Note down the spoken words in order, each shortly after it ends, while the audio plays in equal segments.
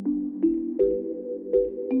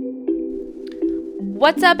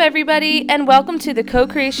What's up, everybody, and welcome to the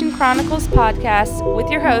Co-Creation Chronicles podcast with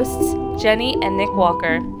your hosts, Jenny and Nick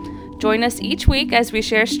Walker. Join us each week as we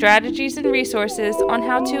share strategies and resources on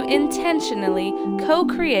how to intentionally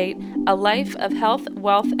co-create a life of health,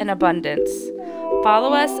 wealth, and abundance.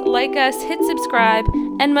 Follow us, like us, hit subscribe,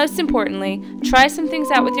 and most importantly, try some things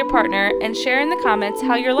out with your partner and share in the comments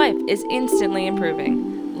how your life is instantly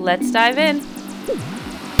improving. Let's dive in.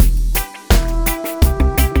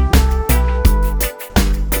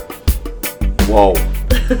 Whoa.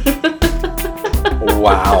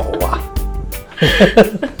 Wow.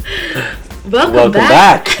 Welcome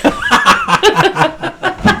back.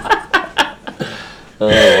 Oh,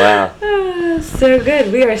 wow. So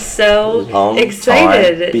good. We are so Long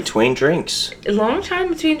excited. Time between drinks. Long time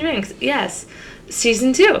between drinks. Yes.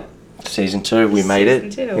 Season 2. Season 2. We made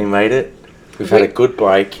it. Season 2. We made it. We've had a good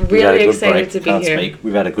break. Really excited to be Can't here. speak.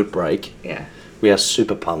 We've had a good break. Yeah. We are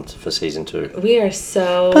super pumped for season 2. We are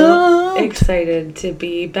so Pumped. excited to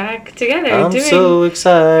be back together I'm doing so our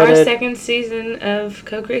excited. second season of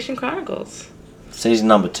Co-Creation Chronicles. Season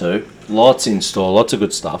number 2. Lots in store. Lots of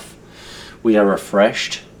good stuff. We are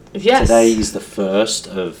refreshed. Yes. Today is the 1st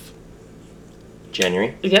of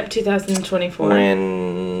January. Yep, 2024.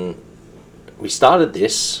 When we started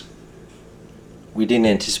this, we didn't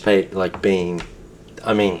anticipate being,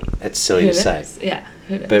 it's silly to say, Yeah.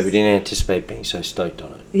 Who knows? but we didn't anticipate being so stoked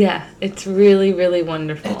on it. Yeah, it's really, really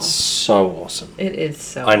wonderful. It's so awesome. It is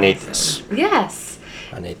so I need awesome. this. Yes.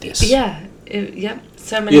 I need this. Yeah. Yep.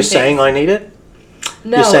 So many You're things. saying I need it?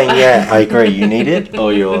 No. You're saying, yeah, I agree, you need it?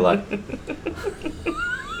 Or you're like...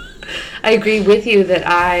 I agree with you that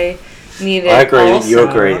I need it. I agree that you also.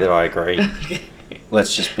 agree that I agree. Okay.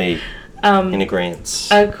 Let's just be in agreement.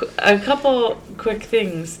 A couple quick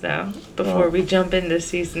things, though, before we jump into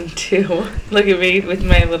season 2. Look at me with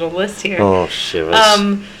my little list here. Oh, shivers.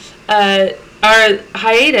 Our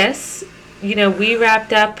hiatus, we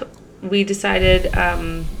wrapped up. We decided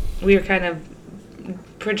we were kind of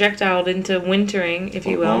projectiled into wintering, if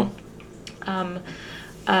you will,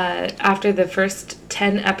 after the first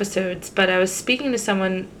 10 episodes. But I was speaking to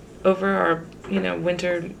someone over our,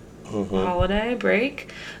 winter holiday break,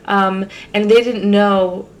 and they didn't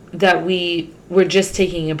know that we were just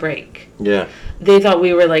taking a break. Yeah. They thought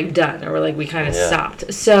we were done, or we kind of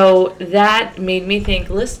stopped. So that made me think,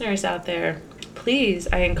 listeners out there, please,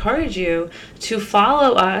 I encourage you to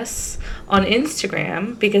follow us on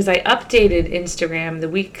Instagram, because I updated Instagram the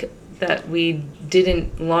week that we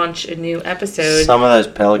didn't launch a new episode. Some of those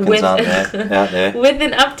pelicans aren't there, out there. With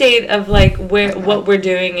an update of what we're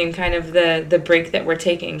doing and kind of the break that we're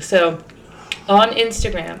taking. So on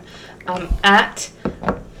Instagram, at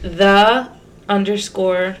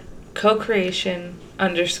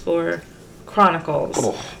 _co-creation_chronicles.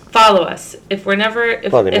 Oh. Follow us. If an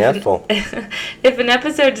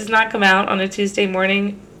episode does not come out on a Tuesday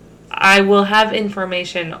morning, I will have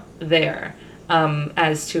information there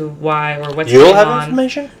as to why or what's going on. You'll have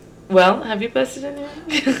information? Well, have you posted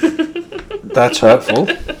anything? That's hurtful.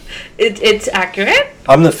 It's accurate.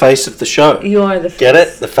 I'm the face of the show. You are the face. Get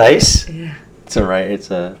it? The face? Yeah. It's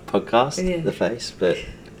a podcast. Yeah. The face, but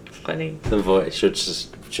Funny. the voice should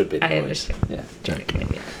be the I voice. understand. Yeah, joking.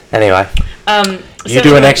 Yeah. Anyway, you So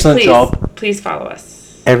do an excellent job. Please follow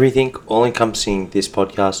us. Everything, all encompassing this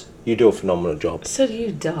podcast, you do a phenomenal job. So do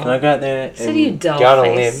you, doll. Can I go out there and So do you, doll go out on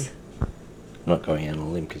a face. limb? I'm not going out on a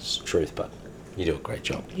limb because it's the truth, but you do a great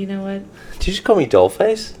job. You know what? Did you just call me doll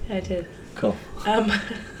face? I did. Cool.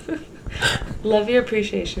 Love your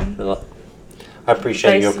appreciation. I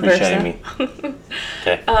appreciate you Vice appreciating me. versa.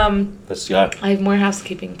 Okay. Let's go. I have more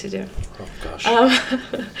housekeeping to do. Oh gosh.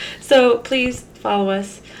 So please follow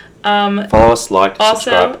us. Follow us, like,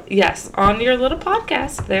 Also, subscribe. yes, on your little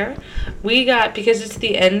podcast there, we got, because it's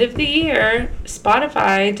the end of the year,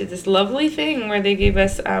 Spotify did this lovely thing where they gave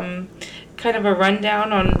us kind of a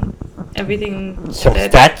rundown on everything. Some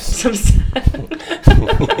that- stats? Some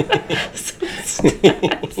stats. Some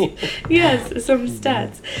stats. Yes, some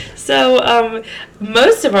stats. So,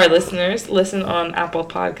 most of our listeners listen on Apple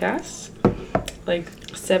Podcasts,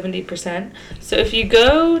 70%. So if you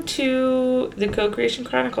go to the Co-Creation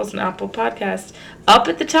Chronicles and Apple Podcast, up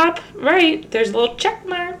at the top right, there's a little check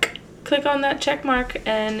mark. Click on that check mark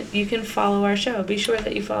and you can follow our show. Be sure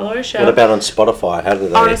that you follow our show. What about on Spotify? How do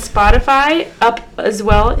they? On Spotify, up as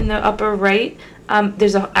well in the upper right,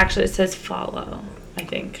 it says follow, I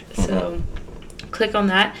think. So click on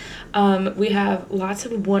that. We have lots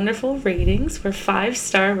of wonderful ratings. We're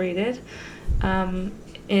 5-star rated.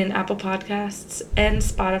 In Apple Podcasts and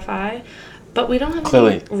Spotify, but we don't have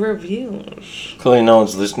any reviews. Clearly no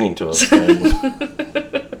one's listening to us.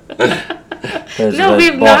 No, we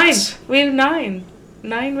have 9. We have 9.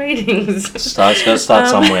 9 ratings. It's got to start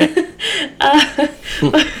somewhere.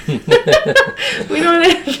 We don't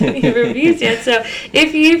have any reviews yet, so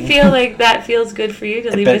if you feel like that feels good for you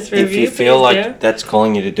to leave us a review, if you feel please like do. that's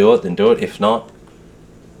calling you to do it, then do it. If not,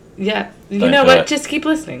 yeah, you don't know do what? it. Just keep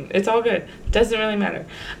listening. It's all good. Doesn't really matter.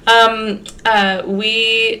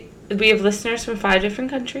 We have listeners from 5 different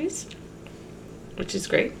countries, which is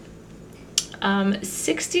great.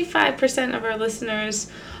 65% of our listeners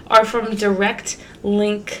are from direct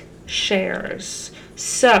link shares.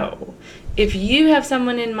 So, if you have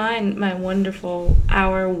someone in mind,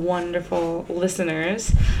 our wonderful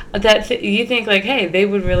listeners, that you think like, hey, they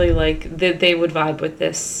would really like, that they would vibe with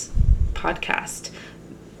this podcast,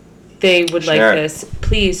 they would like this,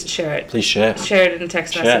 please share it. Please share. Share it in a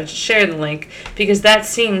text message. Share the link, because that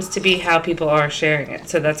seems to be how people are sharing it.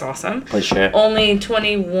 So that's awesome. Please share. Only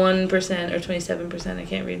 21% or 27%, I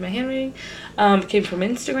can't read my handwriting, came from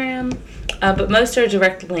Instagram, but most are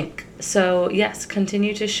direct link. So yes,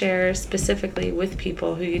 continue to share specifically with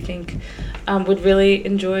people who you think would really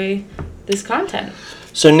enjoy this content.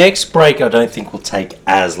 So next break, I don't think we'll take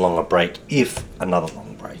as long a break, if another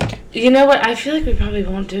long break. You know what? I feel like we probably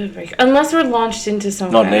won't do a break unless we're launched into some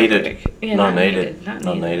Not kind of needed. break. Yeah, Not needed. Not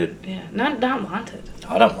needed. Yeah, not wanted.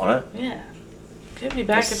 I don't want it. Yeah, get me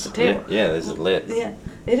back at the table. Lit. Yeah, this is lit. Yeah,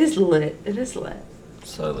 it is lit. It is lit.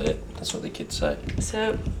 So lit. That's what the kids say.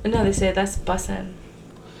 So no, they say that's bussin'.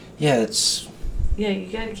 Yeah, it's. Yeah,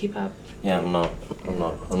 you gotta keep up. Yeah, I'm not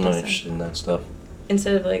interested in that stuff.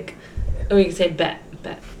 Instead of like, or you can say bet.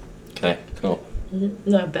 Okay, cool. Mm-hmm.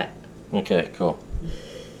 No, bet. Okay, cool.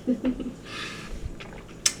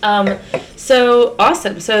 So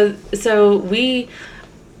awesome. So we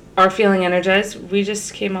are feeling energized. We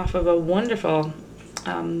just came off of a wonderful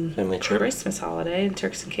Family trip. Christmas holiday in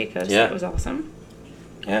Turks and Caicos. Yeah. It was awesome.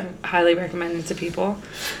 Yeah. Highly recommended to people.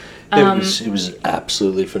 It was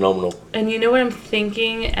absolutely phenomenal. And you know what I'm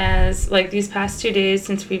thinking, as like these past 2 days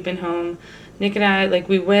since we've been home, Nick and I, like,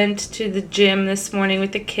 we went to the gym this morning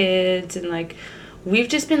with the kids, and like we've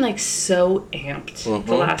just been like so amped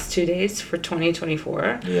the last 2 days for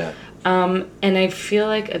 2024. Yeah. And I feel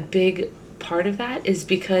like a big part of that is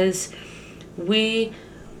because we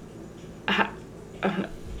I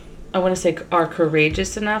want to say are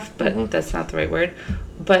courageous enough, but that's not the right word.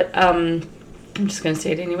 But I'm just going to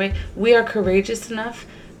say it anyway. We are courageous enough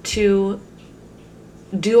to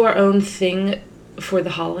do our own thing for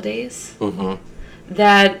the holidays,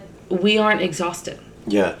 that we aren't exhausted.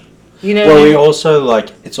 Yeah. You know. Well, we also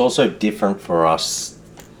it's also different for us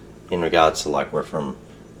in regards to like we're from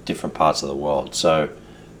different parts of the world. So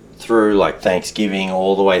through like Thanksgiving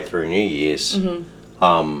all the way through New Year's,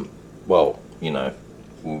 well, you know,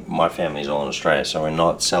 my family's all in Australia, so we're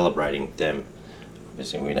not celebrating them.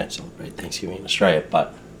 Obviously, we don't celebrate Thanksgiving in Australia,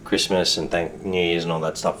 but Christmas and New Year's and all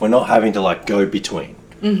that stuff, we're not having to like go between.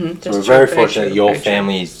 So we're very fortunate that your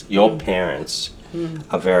families, your parents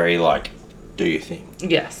are very like, do your thing.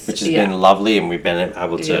 Yes. Which has been lovely, and we've been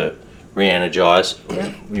able to re-energize.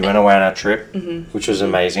 We went away on our trip, which was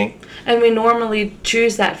amazing. And we normally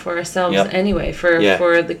choose that for ourselves anyway,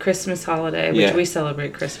 for the Christmas holiday, which we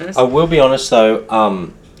celebrate Christmas. I will be honest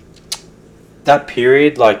though, that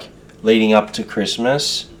period, like leading up to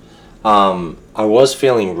Christmas, I was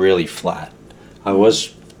feeling really flat. I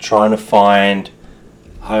was trying to find...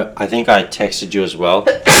 I think I texted you as well.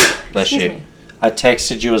 Bless you. I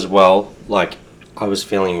texted you as well. Like, I was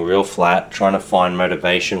feeling real flat, trying to find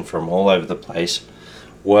motivation from all over the place.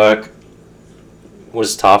 Work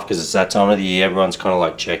was tough because it's that time of the year. Everyone's kind of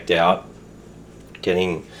like checked out.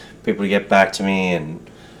 Getting people to get back to me and,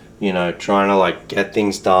 you know, trying to like get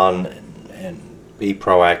things done and be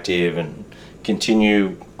proactive and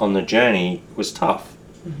continue on the journey was tough.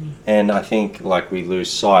 And I think like we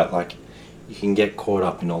lose sight, like, you can get caught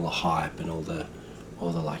up in all the hype and all the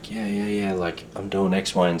like, yeah, like I'm doing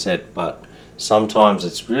X, Y, and Z, but sometimes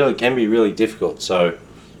can be really difficult. So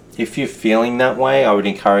if you're feeling that way, I would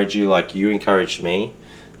encourage you, like you encouraged me,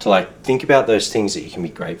 to like think about those things that you can be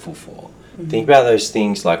grateful for. Think about those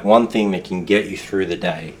things, like one thing that can get you through the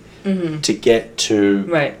day to get to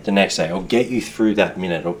the next day, or get you through that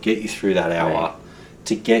minute, or get you through that hour,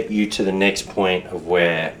 to get you to the next point of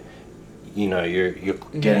where, you know, you're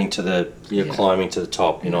getting to you're climbing to the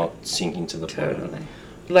top. You're not sinking to the bottom.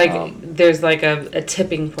 Like there's like a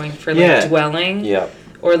tipping point for like dwelling,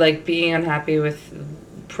 or like being unhappy with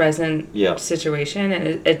present situation,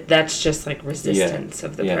 and that's just like resistance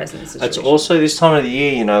of the present situation. It's also this time of the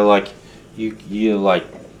year, you know, like you're like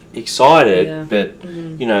excited, but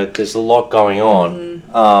you know, there's a lot going on.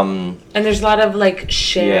 And there's a lot of like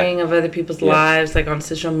sharing of other people's lives, like on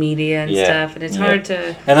social media and stuff, and it's hard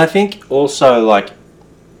to... And I think also like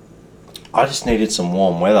I just needed some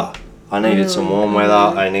warm weather. I needed some warm weather.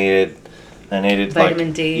 I needed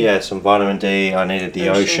Vitamin D. Yeah, some vitamin D. I needed the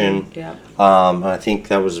ocean. Yeah. And I think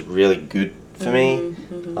that was really good for me.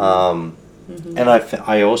 And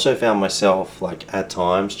I also found myself like at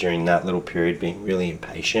times during that little period being really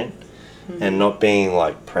impatient and not being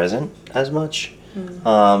like present as much.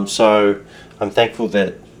 So I'm thankful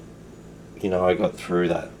that, you know, I got through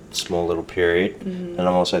that small little period, and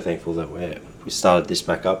I'm also thankful that we started this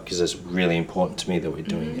back up, because it's really important to me that we're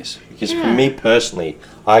doing this, because for me personally,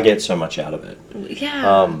 I get so much out of it.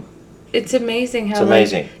 It's amazing how. It's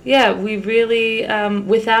amazing. We really,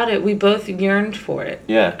 without it, we both yearned for it.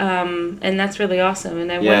 And that's really awesome.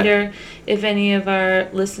 And I wonder if any of our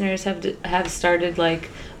listeners have started like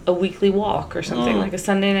a weekly walk or something, like a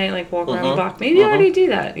Sunday night like walk around the block. Maybe you already do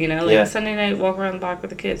that, you know, like a Sunday night walk around the block with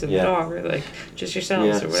the kids and the dog, or like just yourselves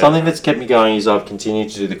or whatever. Something that's kept me going is I've continued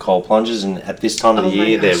to do the cold plunges, and at this time of the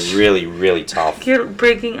year they're really, really tough. You're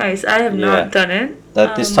breaking ice. I have not done it.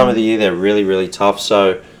 At this time of the year they're really, really tough,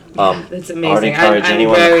 so that's amazing. I would encourage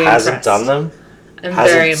anyone that hasn't done them,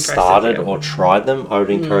 hasn't started or tried them, I would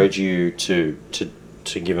encourage you to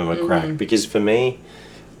give them a crack, because for me,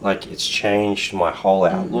 like, it's changed my whole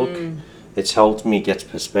outlook. It's helped me get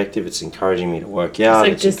perspective. It's encouraging me to work out.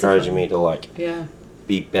 It's encouraging me to like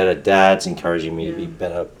be better dads. Encouraging me to be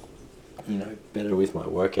better, you know, better with my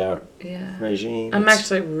workout regime. I'm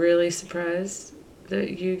actually really surprised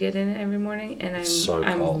that you get in it every morning, and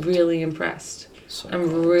I'm really impressed.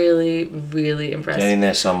 I'm really, really impressed. Get in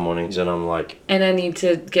there some mornings, and I'm like, and I need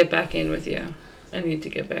to get back in with you. I need to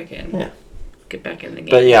get back in. Yeah. Get back in the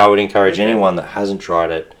game. But yeah, I would encourage anyone that hasn't tried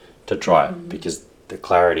it to try it, because the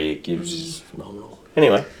clarity it gives is phenomenal.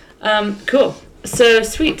 Anyway. Cool. So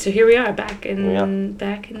sweet. So here we are, back in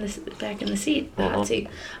the seat, the hot seat.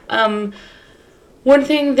 One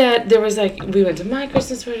thing that there was, like, we went to my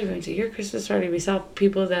Christmas party, we went to your Christmas party, we saw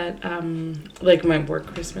people that, like my work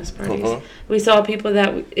Christmas parties, we saw people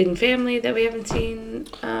that in family that we haven't seen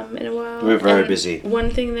in a while. We're very busy. One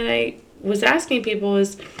thing that I was asking people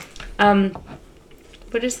is,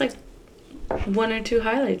 what is like 1 or 2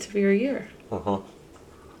 highlights of your year? What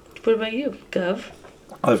about you, Gov?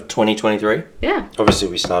 Of 2023? Yeah. Obviously,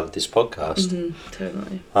 we started this podcast.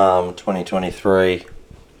 Totally. 2023.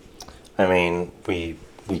 I mean, we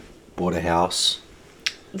bought a house.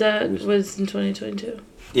 That was in 2022.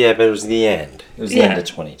 Yeah, but it was the end. It was the end of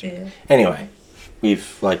 2022. Yeah. Anyway,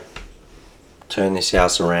 we've like turned this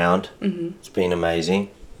house around. It's been amazing.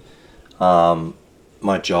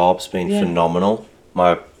 My job's been phenomenal.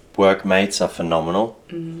 My workmates are phenomenal.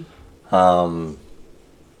 I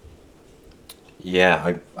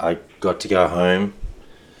got to go home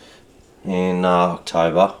in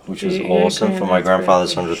October, which was awesome, for my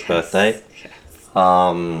grandfather's 100th birthday.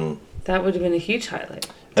 That would have been a huge highlight.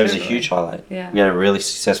 It was a huge highlight. Yeah. We had a really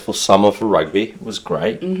successful summer for rugby. It was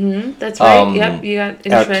great. That's right. Yep, you got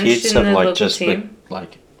entrenched our kids in have the like local just team.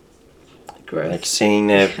 like Growth. like seeing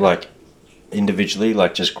their like individually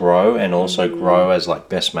like just grow, and also grow as like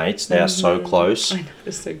best mates. They are so close. I know,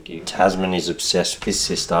 it's so cute. Tasman is obsessed with his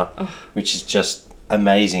sister, which is just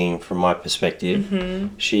amazing from my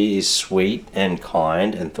perspective. She is sweet and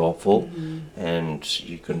kind and thoughtful, and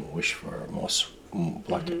you couldn't wish for a more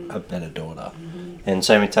a better daughter. And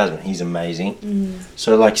same with Tasman, he's amazing.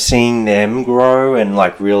 So like seeing them grow and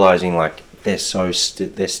like realizing like they're still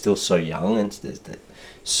so young, and there's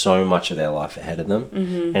so much of their life ahead of them,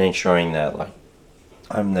 and ensuring that like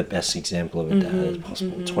I'm the best example of a dad as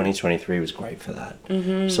possible. 2023 was great for that.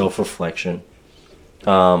 Self-reflection.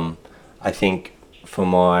 I think for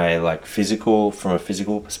my like from a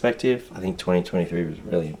physical perspective, I think 2023 was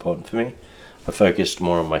really important for me. I focused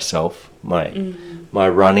more on myself, my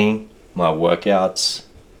running, my workouts,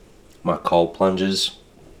 my cold plunges,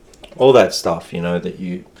 all that stuff, you know, that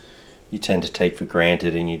you tend to take for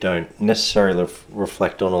granted and you don't necessarily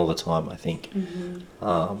reflect on all the time, I think.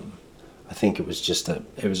 I think it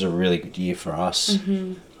was a really good year for us.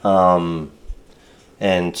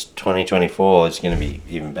 And 2024 is going to be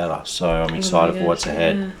even better. So I'm excited for what's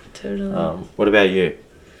ahead. Yeah, totally. What about you?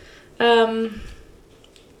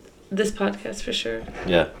 This podcast for sure.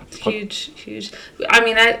 Yeah. Huge. I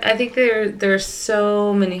mean, I think there are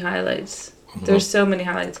so many highlights. There's so many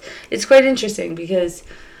highlights. It's quite interesting because,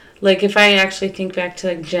 like, if I actually think back to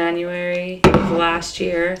like January of last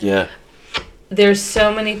year, there's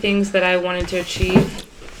so many things that I wanted to achieve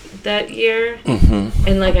that year,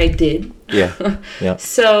 and like I did. Yeah.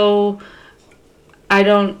 So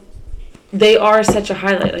they are such a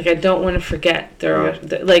highlight. Like, I don't want to forget. There are,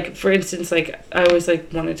 like, for instance, like, I always,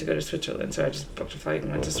 like, wanted to go to Switzerland, so I just booked a flight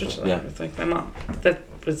and went to Switzerland with, like, my mom. That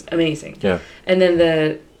was amazing. Yeah. And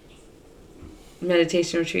then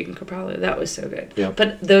meditation retreat in Kripalu. That was so good. Yeah.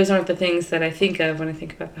 But those aren't the things that I think of when I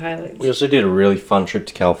think about the highlights. We also did a really fun trip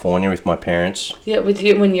to California with my parents. Yeah, with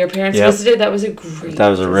you when your parents Yep. visited, that was a great. That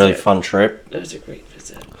was a really visit. fun trip. That was a great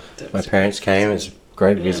visit. My parents came. It was a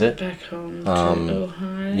great visit. Back home to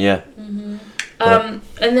Ojai. Yeah. And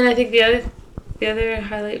then I think the other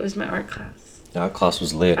highlight was my art class. Our class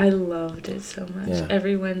was lit. I loved it so much. Yeah.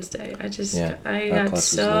 Every Wednesday, I Our got class was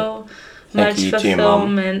so Thank much you to your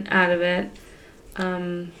mum. fulfillment out of it.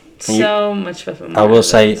 So much fulfillment. I out will of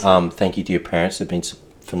say it. thank you to your parents. They've been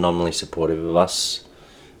phenomenally supportive of us.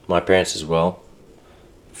 My parents as well.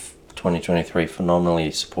 2023, phenomenally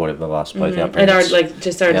supportive of us, both our and parents.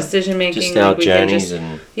 our decision making. Just our we can journeys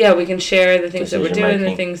and we can share the things that we're doing, the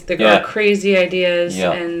decision-making. things that Yeah. are crazy ideas,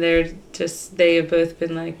 Yeah. and they have both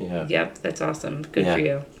been like, Yeah. yep, that's awesome, good Yeah. for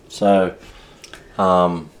you. so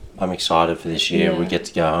I'm excited for this year. Yeah. We get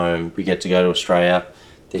to go home. We get to go to Australia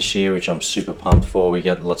this year, which I'm super pumped for. We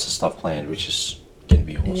get lots of stuff planned, which is going to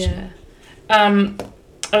be awesome. Yeah.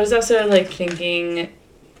 I was also like thinking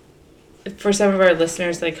for some of our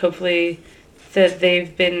listeners, like hopefully that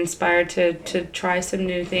they've been inspired to try some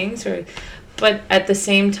new things but at the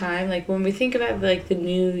same time, like when we think about like the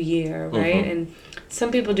new year, right? Mhm. And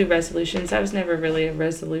some people do resolutions. I was never really a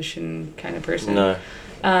resolution kind of person. No.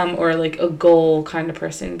 Or like a goal kind of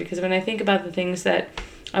person, because when I think about the things that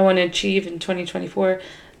I want to achieve in 2024,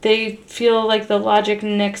 they feel like the logic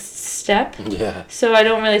next step. Yeah. So I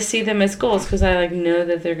don't really see them as goals because I like know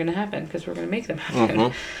that they're going to happen because we're going to make them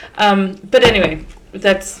happen. But anyway,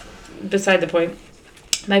 that's beside the point.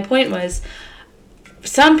 My point was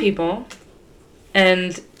some people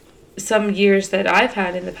and some years that I've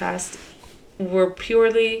had in the past were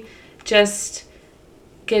purely just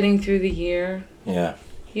getting through the year. Yeah.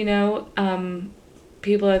 You know,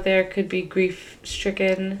 people out there could be grief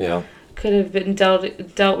stricken. Yeah. Could have been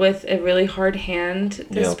dealt with a really hard hand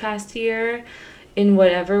this past year in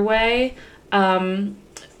whatever way.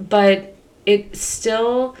 But it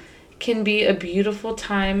still can be a beautiful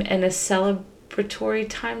time and a celebratory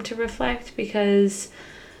time to reflect, because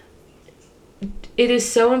it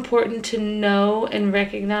is so important to know and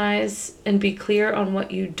recognize and be clear on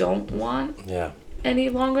what you don't want any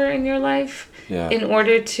longer in your life in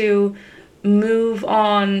order to move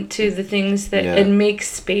on to the things that and make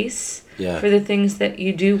space for the things that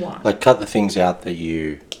you do want. Like cut the things out that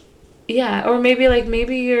you... Yeah, or maybe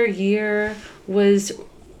your year was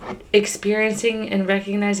experiencing and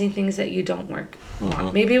recognizing things that you don't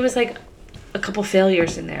want. Maybe it was like a couple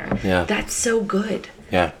failures in there. Yeah. That's so good.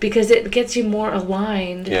 Yeah. Because it gets you more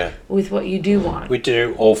aligned with what you do want. We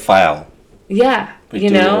do all fail. Yeah. We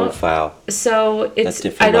do all fail. So it's,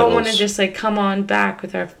 different I don't want levels. to just like come on back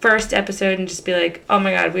with our first episode and just be like, oh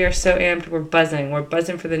my God, we are so amped. We're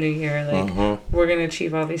buzzing for the new year. Like we're going to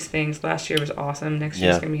achieve all these things. Last year was awesome. Next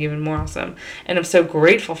year's going to be even more awesome. And I'm so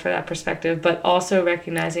grateful for that perspective, but also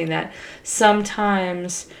recognizing that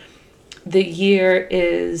sometimes the year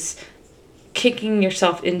is kicking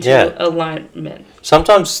yourself into alignment.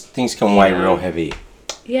 Sometimes things can weigh real heavy.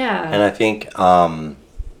 Yeah. And I think...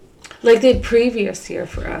 like the previous year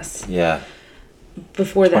for us. Yeah.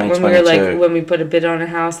 Before that, when we were like, when we put a bid on a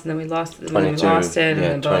house and then we lost it, and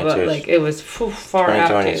then blah, blah, blah. Like it was far out.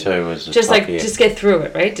 2022 was a just tough like, year. just get through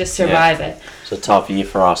it, right? Just survive it. It's a tough year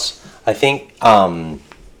for us. I think,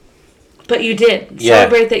 but you did.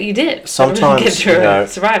 Celebrate that you did. Sometimes, get through it.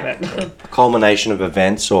 Survive it. a culmination of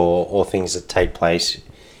events or things that take place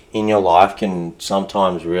in your life can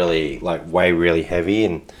sometimes really, like, weigh really heavy,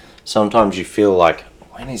 and sometimes you feel like,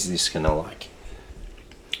 when is this gonna, like...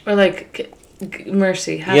 Or like,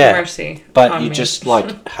 mercy. Have mercy. But you just,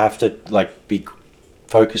 like, have to, like,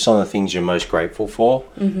 focus on the things you're most grateful for,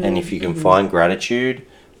 and if you can find gratitude,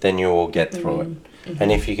 then you will get through it.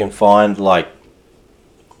 And if you can find, like,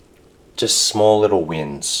 just small little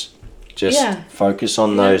wins, just focus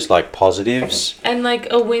on those, like, positives. And,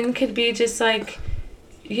 like, a win could be just, like,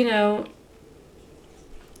 you know...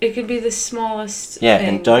 It could be the smallest thing.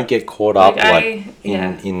 And don't get caught up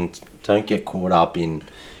in don't get caught up in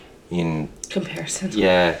comparison.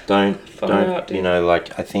 Yeah, don't you know,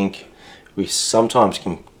 like, I think we sometimes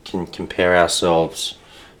can compare ourselves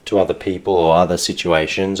to other people or other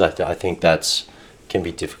situations. I think that's can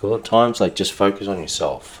be difficult at times. Like, just focus on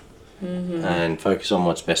yourself and focus on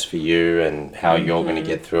what's best for you and how you're going to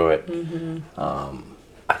get through it.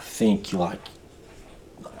 I think, like,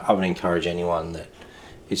 I would encourage anyone that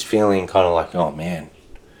is feeling kind of like, oh man,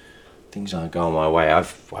 things aren't going my way.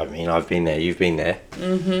 I've been there. You've been there.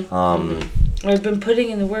 I've been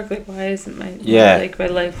putting in the work. Like, why isn't my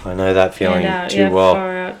life? I know that feeling too well.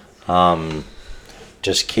 Far out.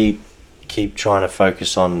 Just keep keep trying to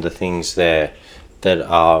focus on the things there that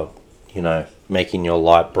are, you know, making your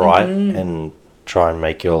light bright, and try and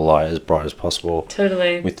make your light as bright as possible.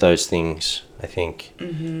 Totally. With those things, I think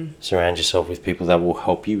surround yourself with people that will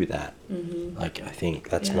help you with that. Like, I think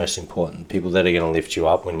that's most important. People that are going to lift you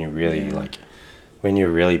up when you're really like, when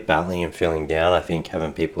you're really battling and feeling down. I think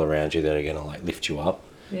having people around you that are going to like lift you up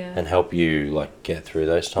and help you like get through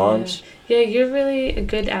those times. Yeah, you're really a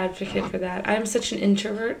good advocate for that. I'm such an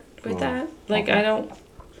introvert with that. Like, I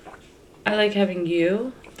like having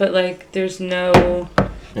you, but like there's no...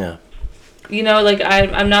 Yeah. You know, like,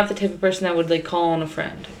 I'm not the type of person that would, like, call on a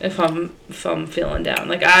friend if I'm feeling down.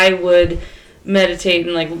 Like, I would meditate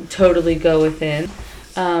and, like, totally go within.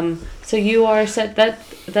 So you are set...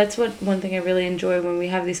 That's one thing I really enjoy when we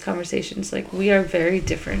have these conversations. Like, we are very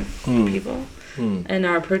different people. And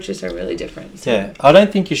our approaches are really different. So. Yeah. I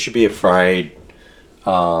don't think you should be afraid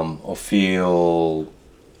or feel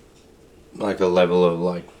like a level of,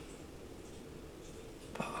 like,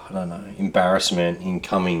 I don't know, embarrassment in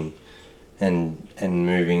coming... and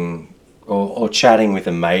moving or chatting with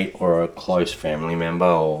a mate or a close family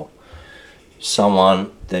member or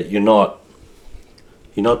someone that you're not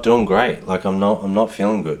doing great. Like, I'm not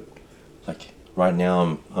feeling good. Like, right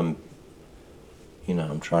now I'm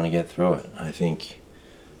trying to get through it. I think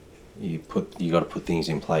you got to put things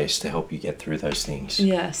in place to help you get through those things.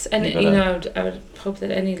 Yes, and I would hope that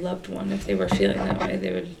any loved one, if they were feeling that way,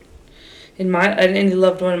 they would. Any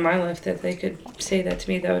loved one in my life, that they could say that to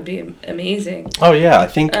me, that would be amazing. Oh yeah, I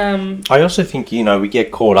think. I also think we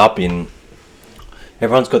get caught up in.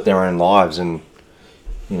 Everyone's got their own lives, and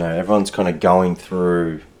everyone's kind of going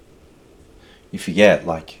through. You forget,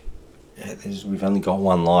 like, we've only got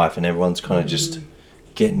one life, and everyone's kind of just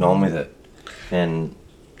getting on with it. And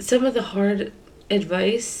some of the hard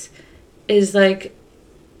advice is like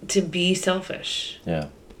to be selfish. Yeah.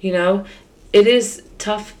 It is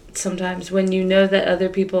tough sometimes when you know that other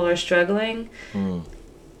people are struggling,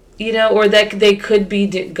 or that they could be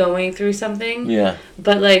going through something. Yeah.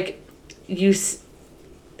 But like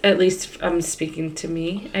at least I'm speaking to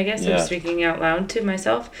me, I guess. I'm speaking out loud to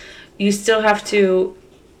myself. You still have to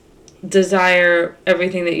desire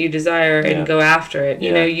everything that you desire and go after it.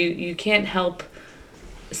 You can't help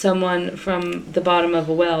someone from the bottom of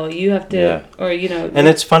a well. You have to, And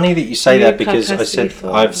it's funny that you say that, because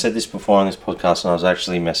I've said this before on this podcast, and I was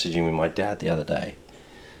actually messaging with my dad the other day,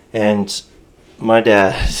 and my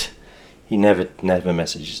dad, he never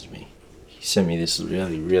messages me. He sent me this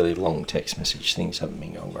really, really long text message. Things haven't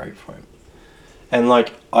been going great for him, and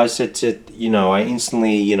like I said I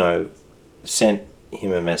instantly sent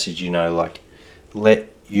him a message. Like, let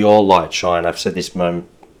your light shine. I've said this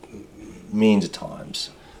millions of times.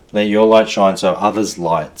 Let your light shine so others'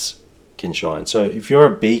 lights can shine. So if you're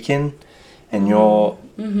a beacon and you're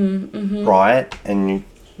bright and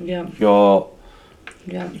you're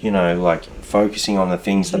like focusing on the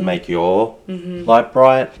things that make your light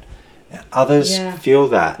bright, others feel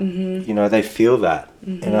that. They feel that,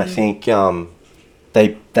 and I think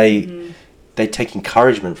they take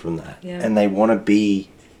encouragement from that, and they want to be.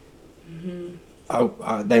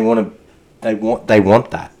 They want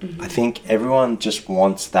that. I think everyone just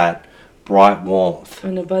wants that bright warmth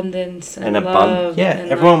and abundance and love.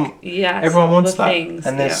 Everyone wants that, things,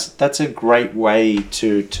 and that's a great way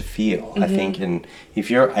to feel. I think, and if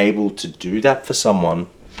you're able to do that for someone,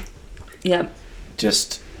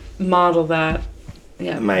 just model that.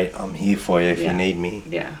 Mate, I'm here for you if you need me.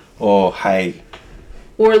 Yeah. Or hey.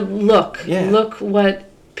 Or look what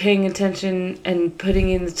paying attention and putting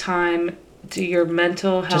in the time to your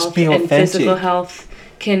mental health and physical health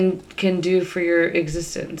can do for your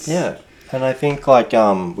existence. Yeah. And I think like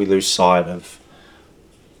we lose sight of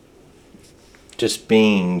just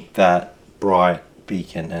being that bright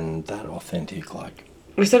beacon and that authentic, like.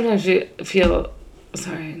 Or sometimes you feel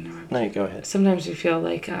No, go ahead. Sometimes you feel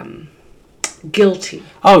like guilty.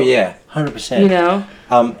 Oh yeah, 100%.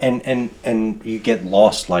 And you get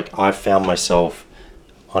lost. Like, I found myself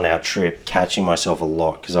on our trip catching myself a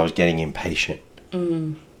lot because I was getting impatient.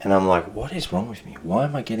 And I'm like, what is wrong with me? Why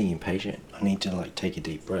am I getting impatient? I need to like take a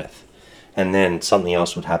deep breath. And then something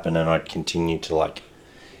else would happen and I'd continue to like,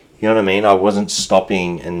 you know what I mean? I wasn't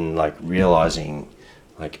stopping and like realizing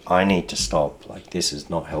like I need to stop. Like, this is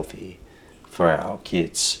not healthy for our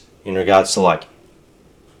kids in regards to like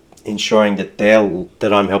ensuring that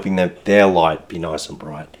I'm helping their light be nice and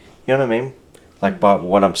bright. You know what I mean? Like, but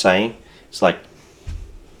what I'm saying, it's like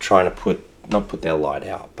trying to not put their light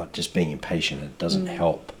out, but just being impatient. It doesn't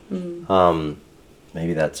help.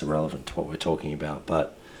 Maybe that's irrelevant to what we're talking about,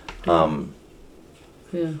 but yeah. I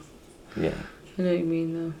know what you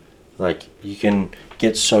mean, though. Like, you can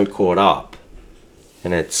get so caught up,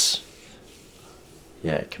 and it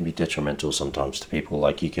can be detrimental sometimes to people.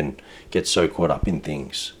 Like, you can get so caught up in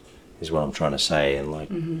things, is what I'm trying to say, and like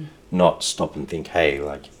not stop and think, hey,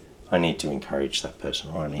 like, I need to encourage that person,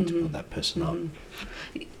 or I need to build that person up.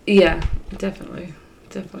 Yeah, definitely.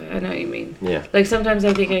 I know what you mean. Yeah. Like, sometimes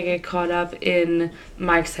I think I get caught up in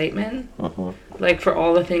my excitement, like, for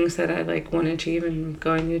all the things that I, like, want to achieve and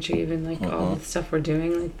going to achieve, and, like, all the stuff we're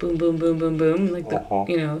doing, like, boom, boom, boom, boom, boom, like, the,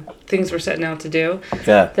 you know, things we're setting out to do.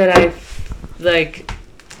 Yeah. That I, like,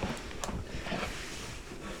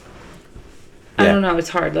 I don't know, it's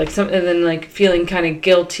hard. Like, and then, like, feeling kind of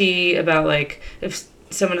guilty about, like, if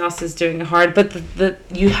someone else is doing it hard, but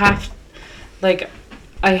you have, like,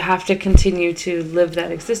 I have to continue to live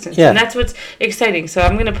that existence. Yeah. And that's what's exciting. So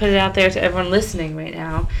I'm going to put it out there to everyone listening right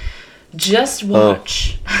now. Just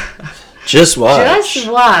watch. Just watch.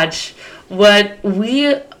 Just watch what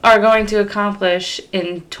we are going to accomplish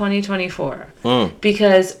in 2024.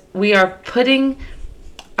 Because we are putting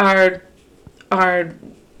our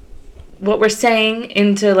what we're saying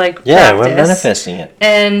into, like, practice. We're manifesting it.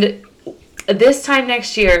 And this time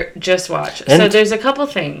next year, just watch. And so there's a couple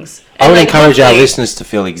things. I would encourage our listeners to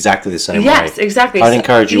feel exactly the same way. Yes, exactly. I'd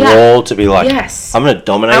encourage you all to be like, I'm going to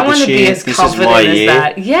dominate this year. This is my year.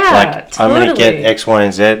 That. Yeah, like, totally. I'm going to get X, Y,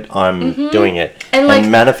 and Z. I'm doing it. And, like,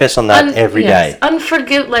 manifest on that every day.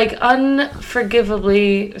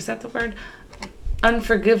 Unforgivably, is that the word?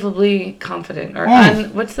 Unforgivably confident. Or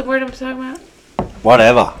what's the word I'm talking about?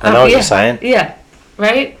 Whatever. I know what you're saying. Yeah,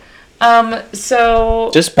 right? So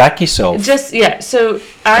just back yourself. So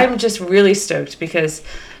I'm just really stoked because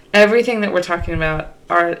everything that we're talking about,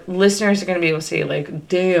 our listeners are going to be able to see, like,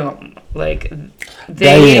 damn, like,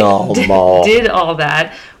 they did all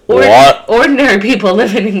that. Ordinary people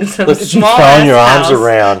living in some small ass your house. Arms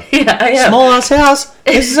around. Yeah, I am. Small ass house.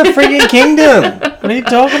 This is a freaking kingdom. What are you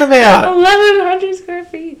talking about? 1,100 square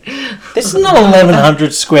feet. This is not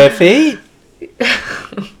 1,100 square feet.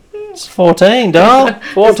 It's 14, doll.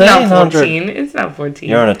 1,400. It's not 14.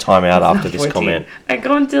 You're on a timeout after this comment. I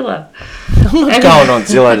go on Zillow. I'm not going on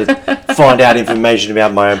Zillow to find out information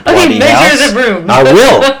about my own bloody house. Measure the room. I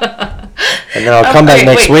will. And then I'll come back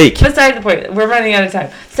next week. Beside the point. We're running out of time.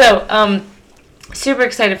 So, super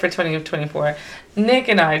excited for 2024. Nick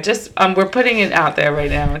and I we're putting it out there right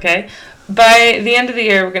now, okay? By the end of the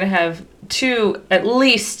year, we're going to have at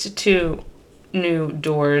least two new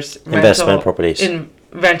doors. Investment properties.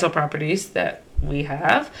 Rental properties that we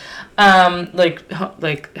have, like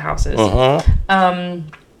houses,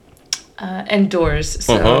 and doors.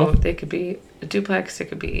 So they could be a duplex. It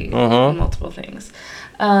could be multiple things.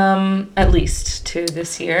 At least two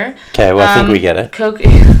this year. Okay, well, I think we get it.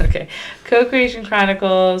 Co-Creation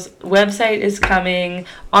Chronicles website is coming.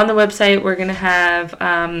 On the website, we're gonna have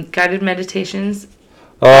guided meditations.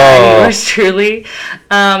 Yours truly.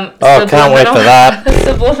 Can't wait for that.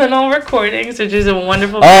 Subliminal recordings, which is a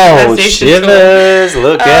wonderful shivers! Tool.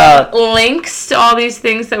 Look out! Links to all these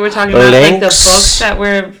things that we're talking about, like the books that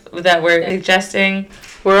we're ingesting.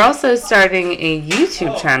 We're also starting a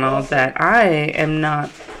YouTube channel that I am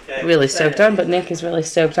not really stoked on, but Nick is really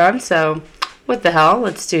stoked on. So, what the hell?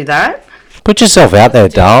 Let's do that. Put yourself out there,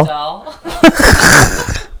 doll.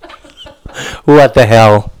 What the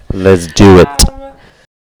hell? Let's do it.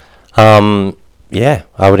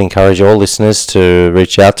 I would encourage all listeners to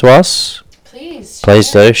reach out to us. Please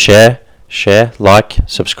do. Share, like,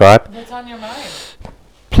 subscribe. What's on your mind?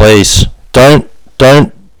 Please, don't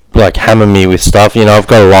like hammer me with stuff. You know, I've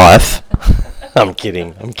got a life. I'm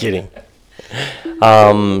kidding.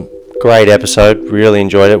 Great episode. Really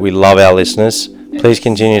enjoyed it. We love our listeners. Please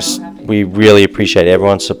continue. We really appreciate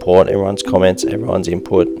everyone's support, everyone's comments, everyone's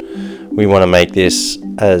input. We want to make this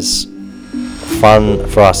as fun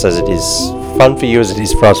for us as it is, fun for you as it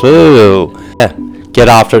is for us. Woo! Yeah, get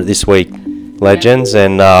after it this week, legends,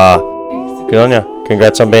 and good on you.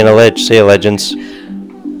 Congrats on being a ledge. See you, legends.